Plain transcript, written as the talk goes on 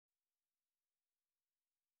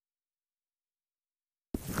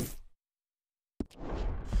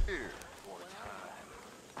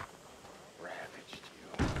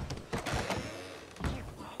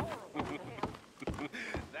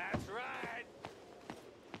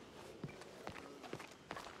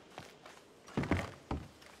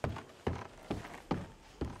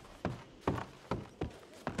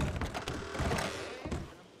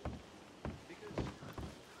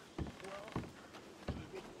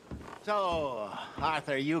So,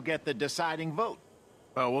 Arthur, you get the deciding vote.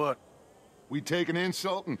 About what? We take an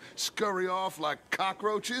insult and scurry off like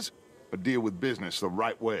cockroaches? Or deal with business the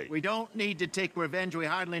right way? We don't need to take revenge. We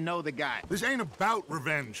hardly know the guy. This ain't about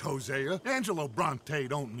revenge, Hosea. Angelo Bronte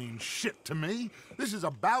don't mean shit to me. This is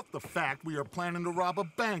about the fact we are planning to rob a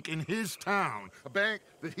bank in his town. A bank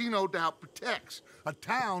that he no doubt protects. A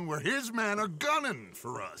town where his men are gunning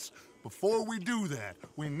for us. Before we do that,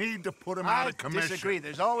 we need to put him out of commission. I disagree.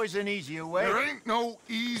 There's always an easier way. There ain't no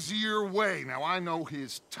easier way. Now, I know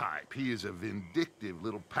his type. He is a vindictive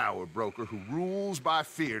little power broker who rules by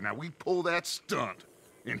fear. Now, we pull that stunt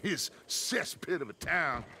in his cesspit of a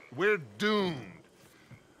town, we're doomed.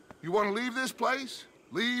 You want to leave this place?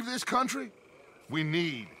 Leave this country? We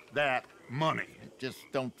need that money. Just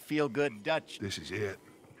don't feel good, Dutch. This is it.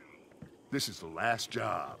 This is the last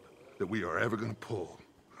job that we are ever going to pull.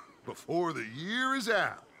 Before the year is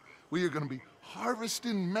out, we are going to be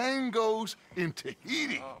harvesting mangoes in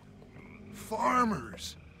Tahiti.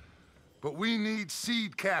 Farmers. But we need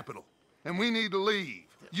seed capital, and we need to leave.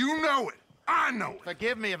 You know it. I know it.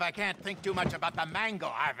 Forgive me if I can't think too much about the mango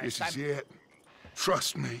harvest. This is it.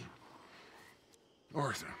 Trust me.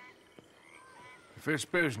 Arthur. If it's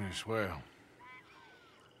business, well,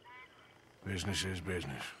 business is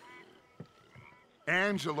business.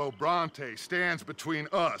 Angelo Bronte stands between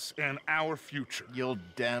us and our future. You'll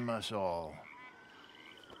damn us all.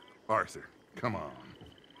 Arthur, come on.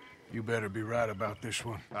 You better be right about this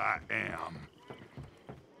one. I am.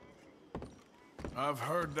 I've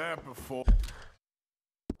heard that before.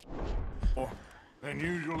 And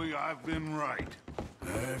usually I've been right.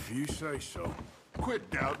 If you say so. Quit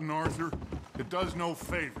doubting, Arthur. It does no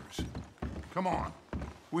favors. Come on.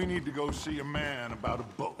 We need to go see a man about a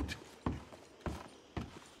boat.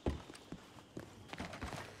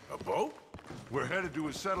 A boat? We're headed to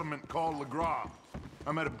a settlement called Le Gras.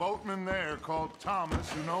 I met a boatman there called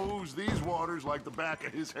Thomas who knows these waters like the back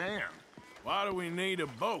of his hand. Why do we need a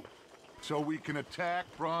boat? So we can attack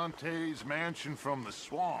Bronte's mansion from the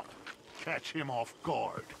swamp. Catch him off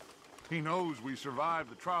guard. He knows we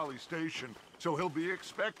survived the trolley station, so he'll be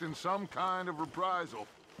expecting some kind of reprisal.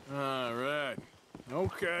 All right.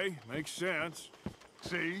 Okay, makes sense.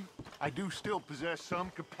 See? I do still possess some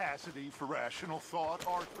capacity for rational thought,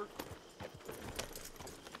 Arthur.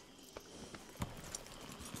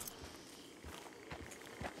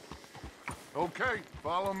 Okay,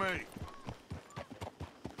 follow me.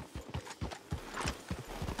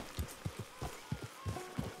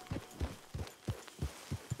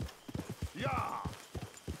 Yeah!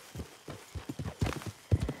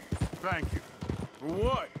 Thank you. For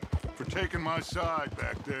what? For taking my side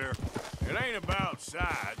back there. It ain't about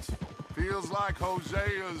sides. Feels like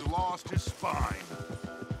Hosea's lost his spine.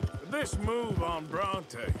 This move on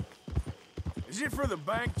Bronte, is it for the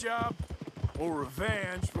bank job or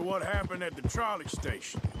revenge for what happened at the trolley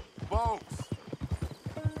station? Both.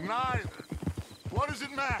 Neither. What does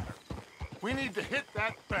it matter? We need to hit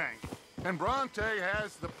that bank. And Bronte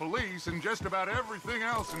has the police and just about everything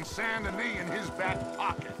else in Saint Denis in his back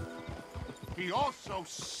pocket. He also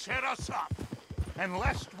set us up. And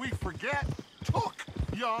lest we forget, took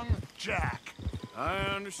young Jack. I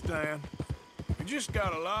understand. We just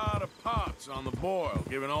got a lot of pots on the boil,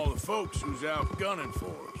 given all the folks who's out gunning for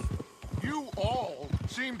us. You all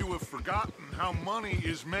seem to have forgotten how money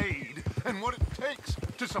is made and what it takes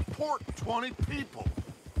to support 20 people.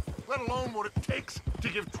 Let alone what it takes to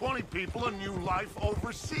give 20 people a new life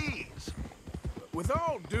overseas. With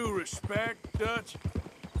all due respect, Dutch,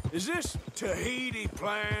 is this Tahiti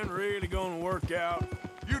plan really gonna work out?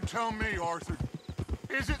 You tell me, Arthur.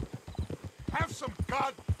 Is it? Have some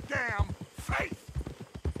goddamn faith.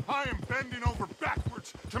 I am bending over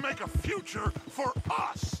backwards to make a future for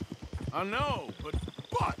us. I know, but...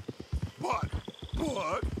 But?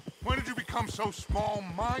 When did you become so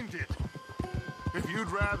small-minded? If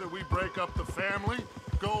you'd rather we break up the family,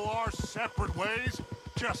 go our separate ways,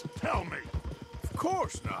 just tell me. Of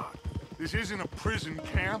course not. This isn't a prison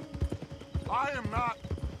camp. I am not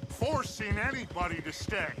forcing anybody to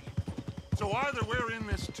stay. So either we're in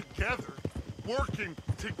this together, working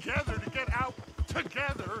together to get out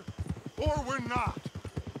together, or we're not.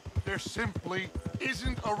 There simply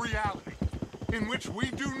isn't a reality in which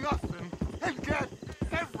we do nothing and get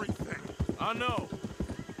everything. I know.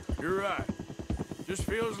 You're right. Just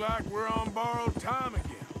feels like we're on borrowed time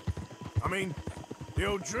again. I mean, the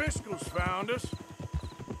O'Driscolls found us.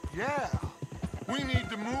 Yeah, we need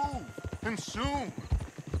to move, and soon.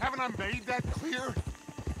 Haven't I made that clear?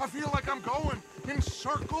 I feel like I'm going in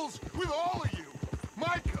circles with all of you.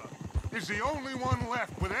 Micah is the only one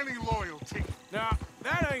left with any loyalty. Now,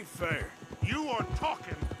 that ain't fair. You are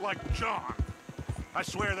talking like John. I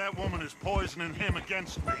swear that woman is poisoning him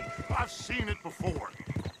against me. I've seen it before.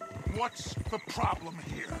 What's the problem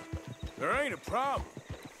here? There ain't a problem.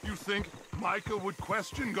 You think Micah would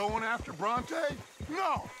question going after Bronte?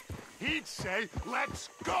 No! He'd say, let's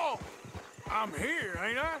go! I'm here,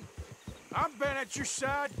 ain't I? I've been at your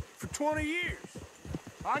side for 20 years.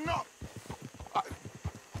 I know.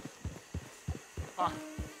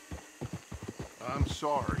 I'm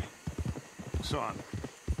sorry, son.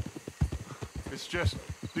 It's just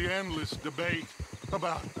the endless debate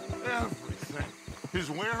about everything is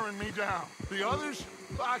wearing me down. The others,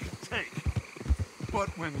 I can take. But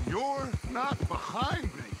when you're not behind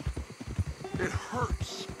me, it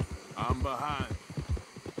hurts. I'm behind.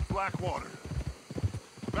 Blackwater,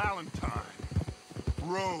 Valentine,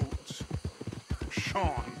 Rhodes,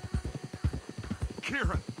 Sean,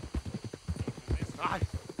 Kieran. I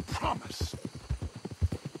promise.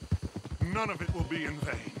 None of it will be in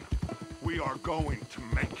vain. We are going to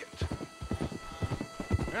make it.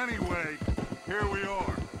 Anyway, here we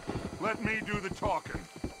are. Let me do the talking.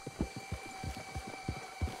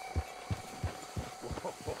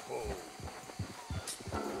 Whoa.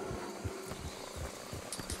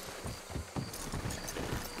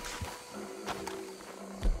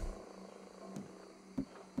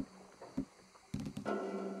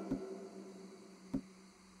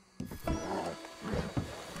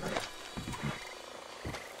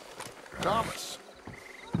 Thomas,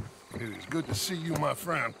 it is good to see you, my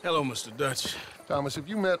friend. Hello, Mr. Dutch. Thomas, have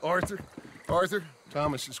you met Arthur? Arthur,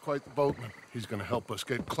 Thomas is quite the boatman. He's gonna help us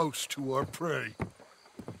get close to our prey.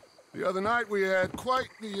 The other night we had quite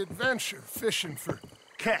the adventure fishing for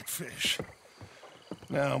catfish.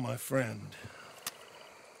 Now, my friend,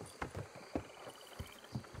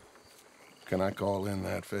 can I call in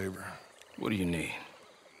that favor? What do you need?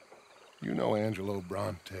 You know Angelo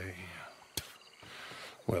Bronte.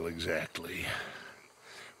 Well, exactly.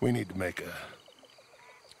 We need to make a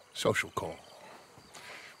social call.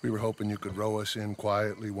 We were hoping you could row us in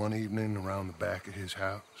quietly one evening around the back of his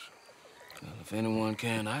house. Well, if anyone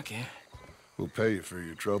can, I can. We'll pay you for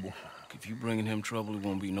your trouble. If you bringing him trouble, it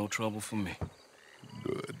won't be no trouble for me.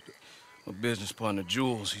 Good. My business partner,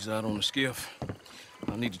 Jules, he's out on the skiff.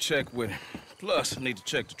 I need to check with him. Plus, I need to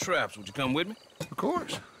check the traps. Would you come with me? Of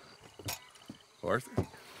course. Arthur?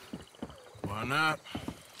 Why not?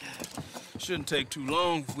 Shouldn't take too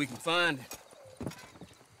long if we can find it.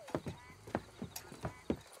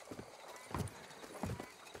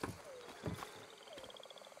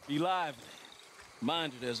 Be lively.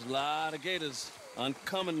 Mind you, there's a lot of gators.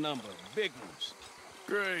 Uncommon number. Big ones.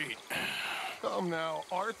 Great. Come now,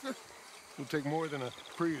 Arthur. It'll take more than a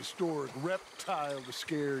prehistoric reptile to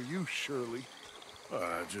scare you, surely.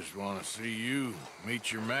 I just want to see you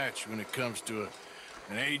meet your match when it comes to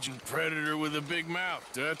an aging predator with a big mouth,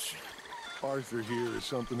 Dutch. Arthur here is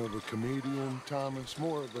something of a comedian, Thomas.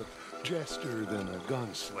 More of a jester than a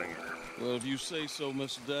gunslinger. Well, if you say so,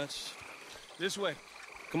 Mr. Dutch. This way.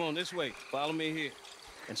 Come on, this way. Follow me here.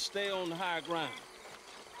 And stay on the higher ground.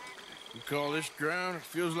 You call this ground? It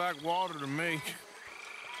feels like water to me.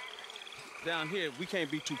 Down here, we can't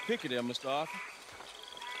be too picky there, Mr. Arthur.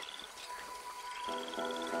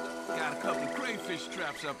 Got a couple of crayfish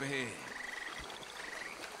traps up ahead.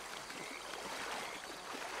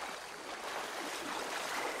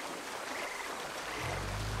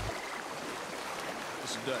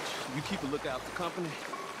 Mr. Dutch, you keep a lookout for company.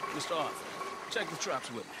 Mr. Arthur, check the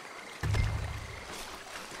traps with me.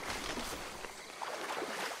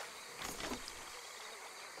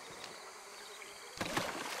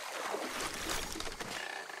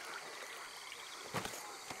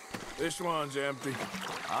 This one's empty.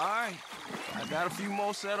 All right. I got a few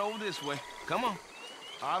more set over this way. Come on.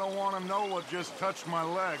 I don't want to know what just touched my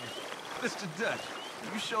leg. Mr. Dutch,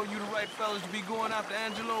 you sure you the right fellas to be going after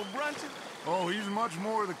Angelo Bronte? Oh, he's much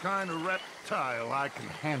more the kind of reptile I can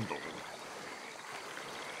handle.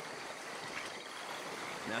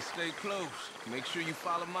 Now stay close. Make sure you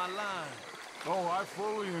follow my line. Oh, I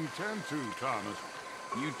fully intend to, Thomas.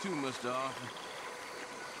 You too, Mr. Arthur.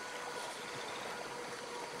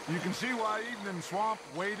 You can see why evening swamp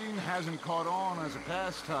wading hasn't caught on as a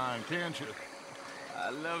pastime, can't you? I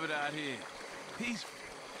love it out here. Peaceful.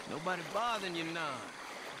 Nobody bothering you none.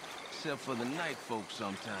 Except for the night folk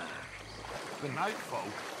sometimes. The night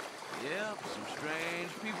folk? Yep, some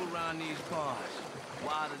strange people around these parts.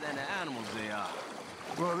 Wilder than the animals they are.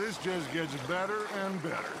 Well, this just gets better and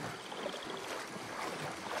better.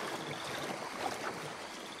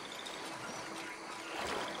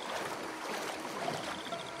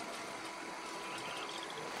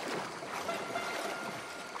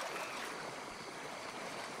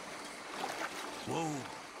 Whoa,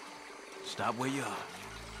 Stop where you are.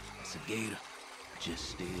 That's a gator.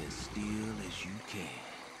 Just stay as still as you can.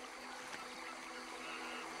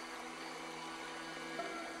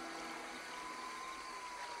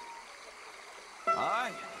 All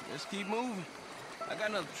right, let's keep moving. I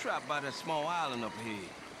got another trap by that small island up ahead.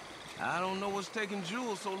 I don't know what's taking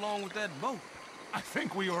Jules so long with that boat. I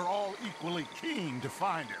think we are all equally keen to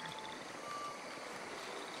find him.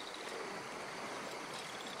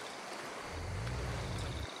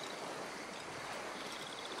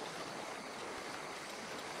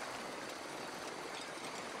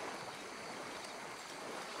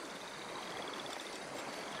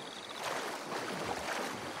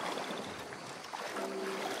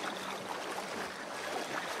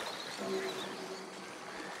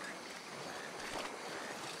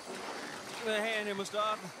 Give me a hand here, Mr.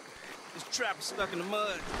 Arthur. This trap is stuck in the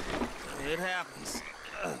mud. It happens.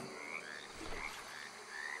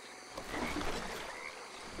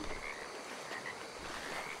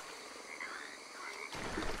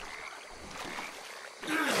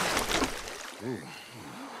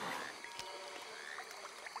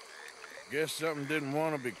 Guess something didn't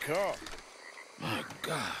want to be caught. My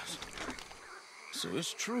gosh. So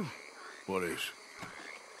it's true. What is?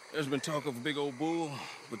 There's been talk of a big old bull,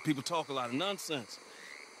 but people talk a lot of nonsense.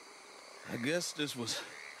 I guess this was...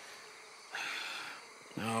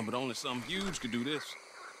 No, but only something huge could do this.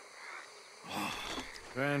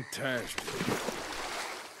 Fantastic.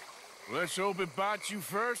 Let's hope it bites you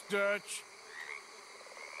first, Dutch.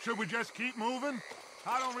 Should we just keep moving?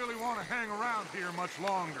 I don't really want to hang around here much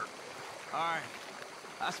longer. All right.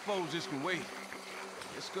 I suppose this can wait.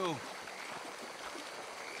 Let's go.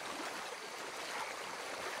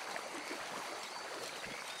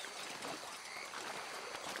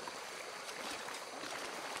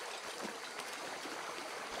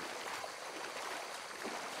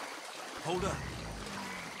 Hold up.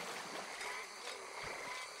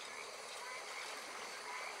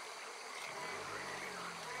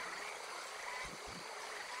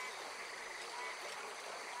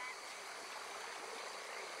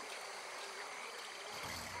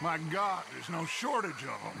 My God, there's no shortage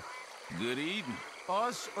of them. Good eating.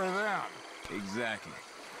 Us or them? Exactly.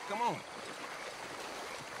 Come on.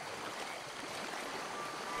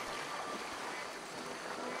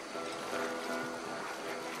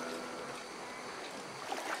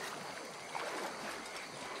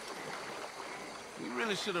 We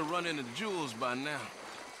really should have run into Jules by now.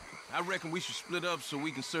 I reckon we should split up so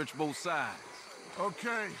we can search both sides.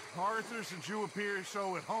 Okay, Arthur, since you appear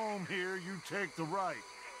so at home here, you take the right.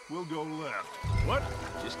 We'll go left. What?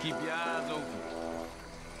 Just keep your eyes open.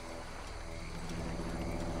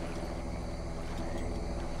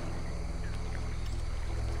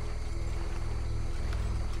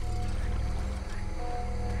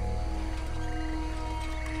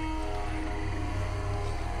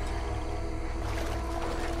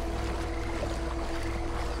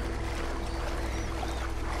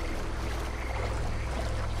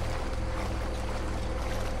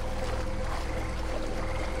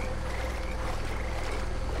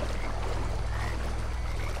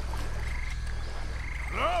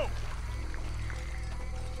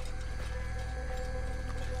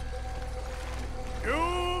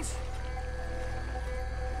 Jules?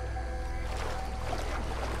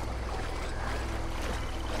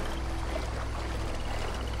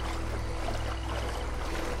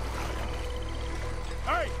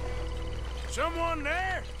 Hey! Someone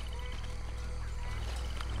there?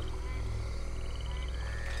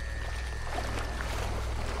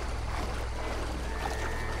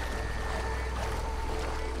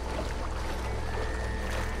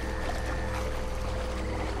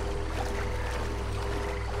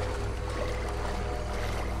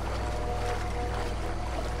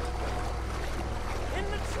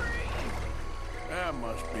 That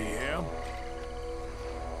must be him.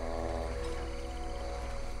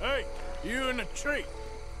 Hey, you in the tree.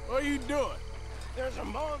 What are you doing? There's a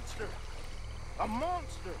monster. A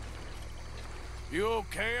monster. You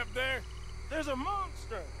okay up there? There's a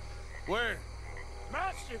monster. Where?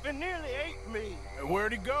 Mastiff, it nearly ate me.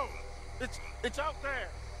 Where'd he go? It's out there.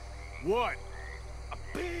 What? A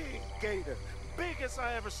big gator. Biggest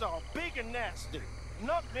I ever saw. Big and nasty.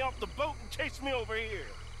 Knocked me off the boat and chased me over here.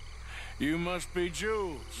 You must be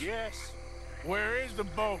Jules. Yes. Where is the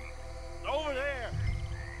boat? Over there.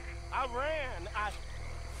 I ran.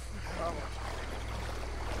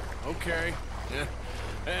 Okay. Yeah.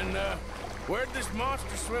 And, where'd this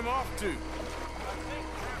monster swim off to? I think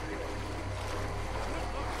that way. Good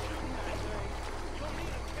luck shooting that thing. You'll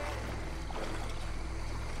need a cannon.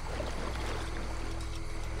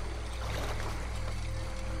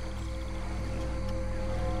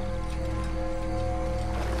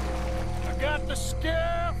 the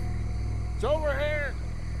skiff! It's over here!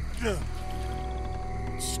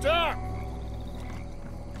 It's stuck!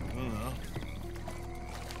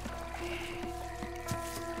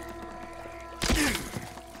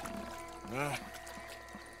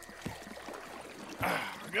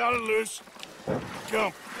 I got it loose.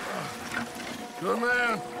 Jump. Good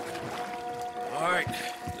man. All right,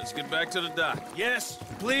 let's get back to the dock. Yes,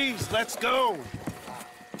 please, let's go.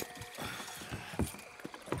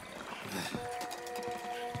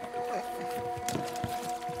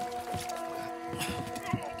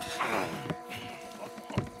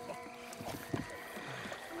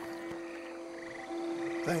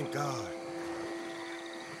 Thank God.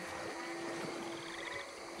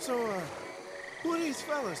 So, who are these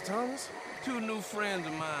fellas, Thomas? Two new friends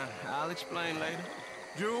of mine. I'll explain later.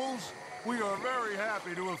 Jules, we are very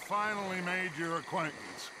happy to have finally made your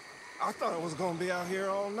acquaintance. I thought I was gonna be out here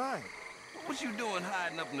all night. What you doing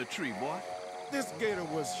hiding up in the tree, boy? This gator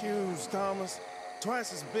was huge, Thomas.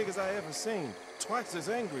 Twice as big as I ever seen. Twice as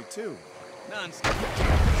angry, too. Nonsense.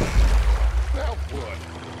 Now what?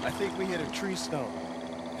 I think we hit a tree stump.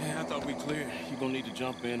 Yeah, I thought we cleared. You gonna need to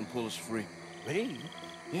jump in and pull us free. Me?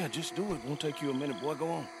 Yeah, just do it. Won't take you a minute, boy. Go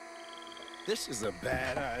on. This is a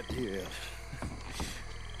bad idea.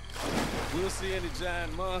 We'll see any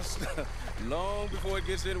giant monster long before it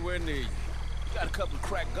gets anywhere near you. Got a couple of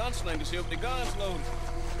crack gunslingers here with their guns loaded.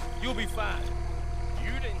 You'll be fine.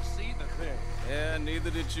 You didn't see the thing. Yeah, neither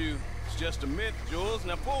did you. It's just a myth, Jules.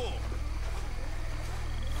 Now pull.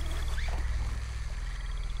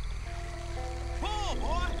 Pull,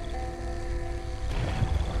 boy!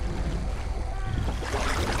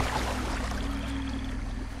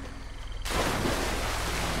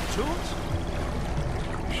 Jules?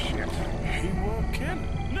 Shit, he won't kill him.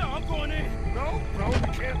 No, I'm going in. No,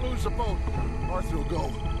 we can't lose the boat. Arthur will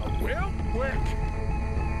go. Will? Quick!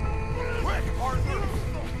 Quick, Arthur!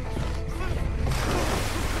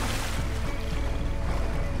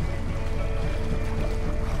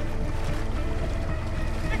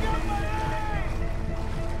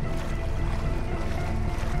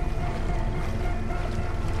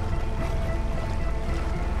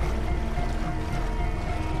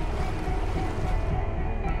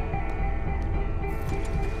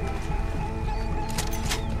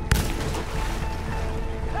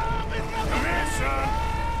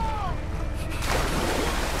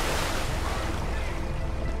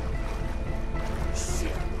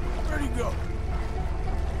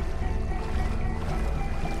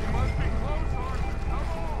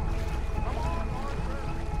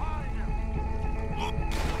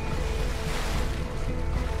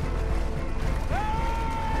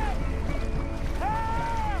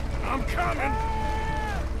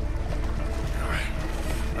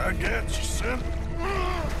 I got you, son.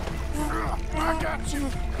 I got you.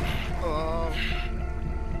 Oh,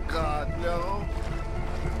 God, no.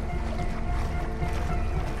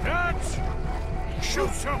 Dutch!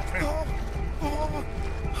 Shoot something!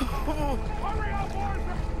 Hurry up,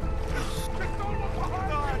 Arthur! Just don't look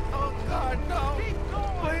behind you! Oh, God, no.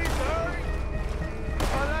 Please hurry.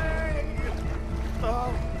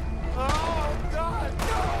 Oh, God,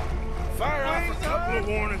 no. Fire off a couple of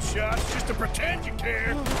warning shots just to pretend you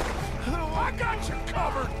care. I got you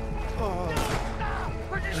covered!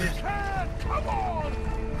 Quick as you can! Come on!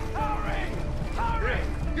 Hurry! Hurry!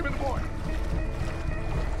 Give me the boy!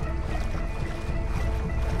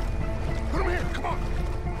 Put him here! Come on!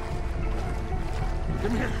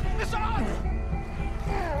 Give him here! It's on!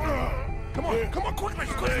 Come on! Come on! Quickly!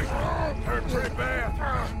 Quickly! Hurt pretty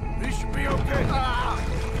bad. These should be okay.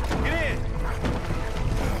 Get in!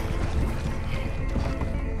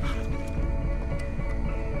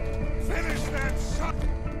 Finish that son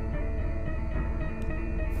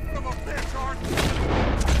of a bitch, Arthur!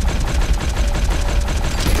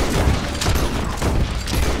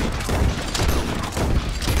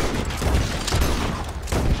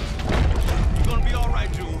 You're gonna be all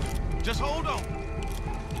right, Jules. Just hold on.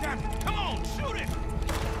 Damn it. Come on, shoot it!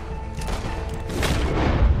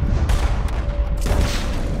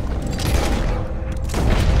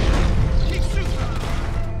 Keep shooting!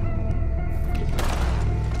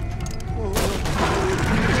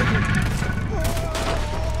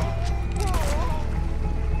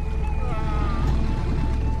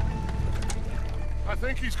 I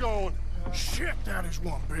think he's going. Shit, that is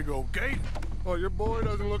one big old gate. Oh, your boy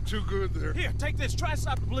doesn't look too good there. Here, take this. Try and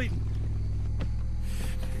stop the bleeding.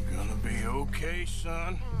 You're gonna be okay,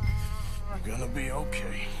 son. You're gonna be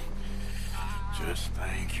okay. Just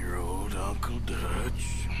thank your old Uncle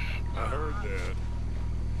Dutch. I heard that.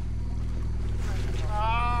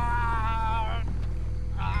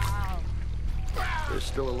 There's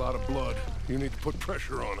still a lot of blood. You need to put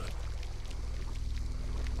pressure on it.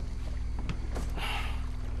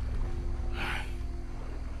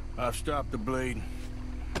 I've stopped the bleeding.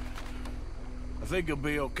 I think he'll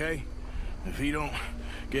be okay. If he don't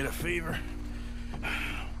get a fever,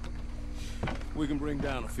 we can bring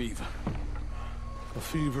down a fever. A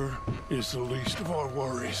fever is the least of our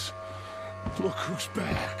worries. Look who's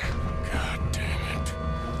back. God damn it.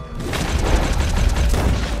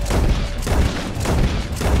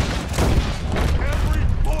 Every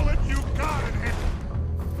bullet you got in him!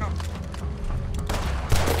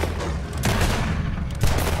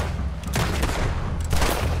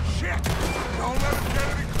 Shit! Don't let him get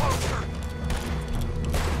any closer!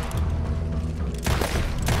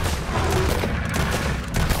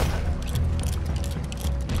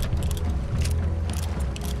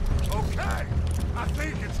 Okay, I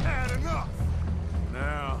think it's had enough.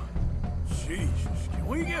 Now, Jesus, can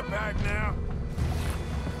we get back now?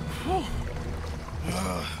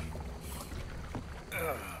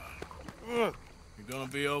 You're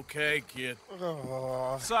gonna be okay, kid.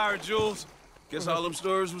 Sorry, Jules. Guess all them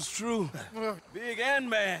stories was true. Big and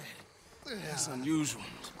mad. That's unusual.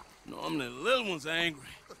 Normally the little ones are angry.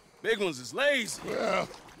 Big ones is lazy. Well,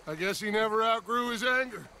 I guess he never outgrew his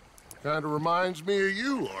anger. Kinda reminds me of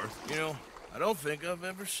you, Arthur. You know, I don't think I've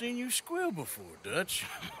ever seen you squeal before, Dutch.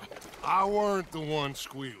 I weren't the one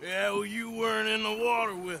squealing. Yeah, well, you weren't in the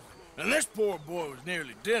water with him. And this poor boy was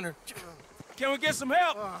nearly dinner. Can we get some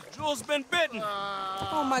help? Jules been bitten.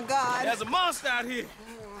 Oh my God. There's a monster out here.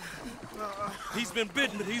 He's been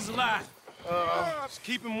bitten, but he's alive. Just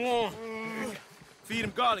keep him warm. Feed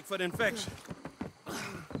him garlic for the infection.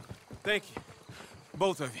 Thank you.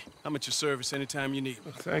 Both of you. I'm at your service anytime you need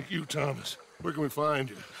me. Thank you, Thomas. Where can we find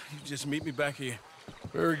you? You just meet me back here.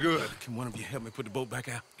 Very good. Can one of you help me put the boat back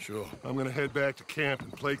out? Sure. I'm gonna head back to camp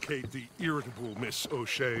and placate the irritable Miss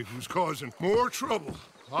O'Shea, who's causing more trouble.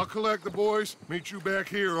 I'll collect the boys. Meet you back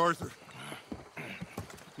here, Arthur.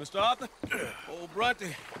 Mr. Arthur, old Brunty,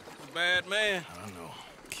 a bad man. I know.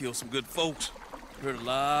 Killed some good folks. Hurt a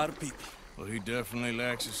lot of people. Well, he definitely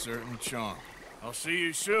lacks a certain charm. I'll see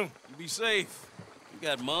you soon. You be safe. We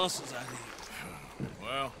got monsters out here.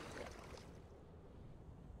 Well,